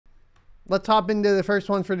let's hop into the first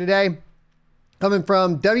one for today. Coming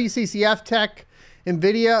from WCCF Tech,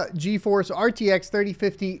 NVIDIA GeForce RTX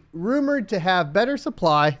 3050 rumored to have better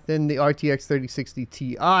supply than the RTX 3060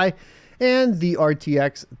 Ti and the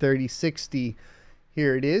RTX 3060.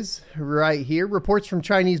 Here it is right here. Reports from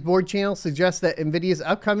Chinese board channels suggest that NVIDIA's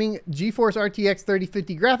upcoming GeForce RTX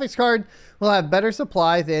 3050 graphics card will have better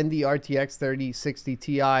supply than the RTX 3060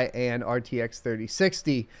 Ti and RTX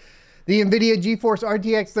 3060. The NVIDIA GeForce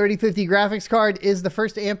RTX 3050 graphics card is the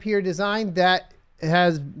first Ampere design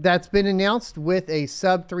that's been announced with a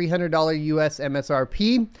sub $300 US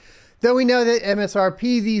MSRP. Though we know that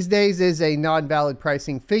MSRP these days is a non-valid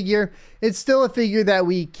pricing figure, it's still a figure that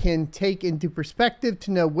we can take into perspective to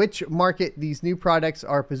know which market these new products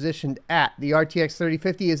are positioned at. The RTX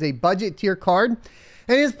 3050 is a budget tier card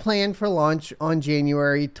and is planned for launch on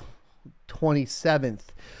January 27th.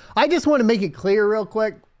 I just want to make it clear real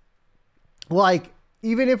quick, like,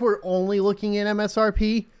 even if we're only looking at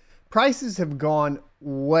MSRP, prices have gone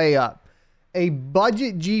way up. A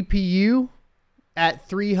budget GPU at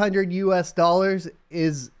 $300 US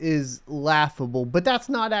is laughable, but that's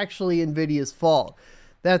not actually NVIDIA's fault.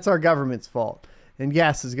 That's our government's fault, and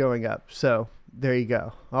gas is going up. So there you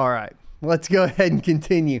go. All right, let's go ahead and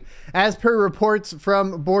continue. As per reports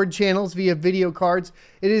from board channels via video cards,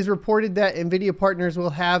 it is reported that NVIDIA partners will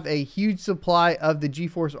have a huge supply of the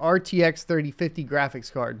GeForce RTX 3050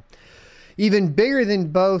 graphics card. Even bigger than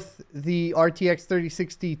both the RTX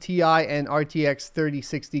 3060 Ti and RTX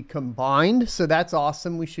 3060 combined. So that's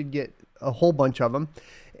awesome. We should get a whole bunch of them.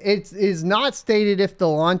 It is not stated if the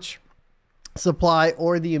launch supply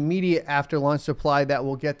or the immediate after launch supply that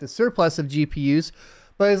will get the surplus of GPUs,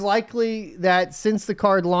 but it's likely that since the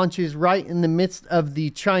card launches right in the midst of the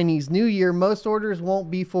Chinese New Year, most orders won't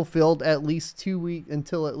be fulfilled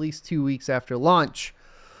until at least 2 weeks after launch.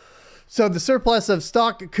 So the surplus of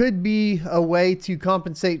stock could be a way to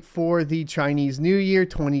compensate for the Chinese New Year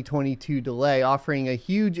 2022 delay, offering a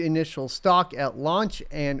huge initial stock at launch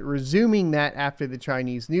and resuming that after the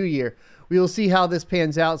Chinese New Year. We will see how this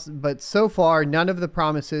pans out, but so far, none of the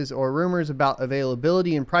promises or rumors about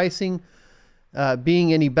availability and pricing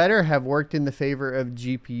being any better have worked in the favor of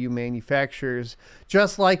GPU manufacturers.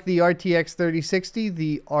 Just like the RTX 3060,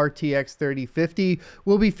 the RTX 3050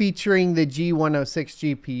 will be featuring the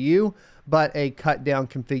G106 GPU, but a cut down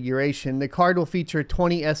configuration. The card will feature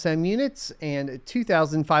 20 SM units and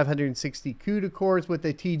 2,560 CUDA cores with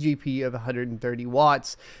a TGP of 130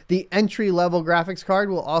 watts. The entry-level graphics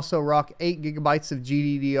card will also rock 8 gigabytes of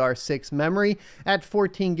GDDR6 memory at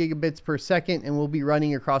 14 gigabits per second and will be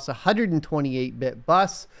running across a 128-bit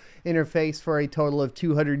bus interface for a total of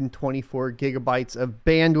 224 gigabytes of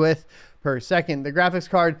bandwidth per second. The graphics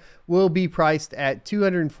card will be priced at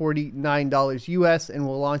 $249 US and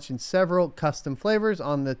will launch in several custom flavors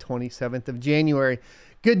on the 27th of January.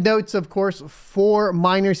 Good notes, of course, for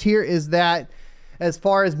miners here is that as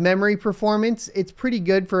far as memory performance, it's pretty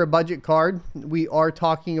good for a budget card. We are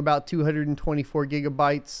talking about 224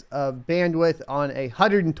 gigabytes of bandwidth on a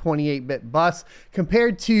 128-bit bus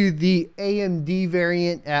compared to the AMD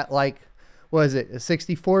variant at, like, what is it, a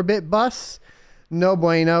 64-bit bus? No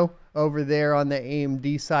bueno over there on the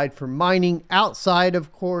AMD side for mining, outside,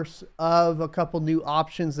 of course, of a couple new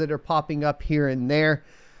options that are popping up here and there.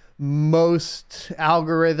 Most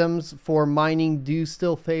algorithms for mining do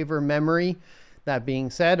still favor memory. That being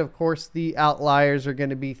said, of course, the outliers are going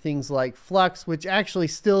to be things like Flux, which actually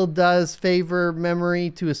still does favor memory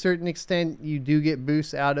to a certain extent. You do get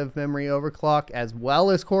boosts out of memory overclock as well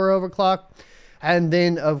as core overclock. And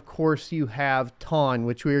then, of course, you have TON,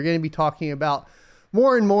 which we are going to be talking about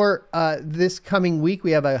more and more this coming week.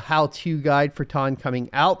 We have a how-to guide for TON coming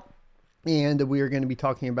out, and we are going to be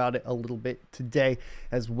talking about it a little bit today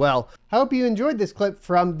as well. I hope you enjoyed this clip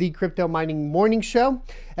from the Crypto Mining Morning Show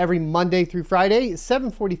every Monday through Friday,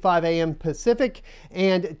 7:45 a.m. Pacific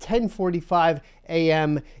and 10:45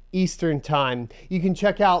 a.m. Eastern Time. You can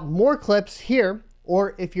check out more clips here,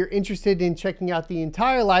 or if you're interested in checking out the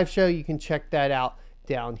entire live show, you can check that out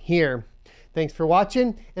down here. Thanks for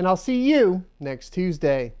watching, and I'll see you next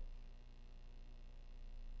Tuesday.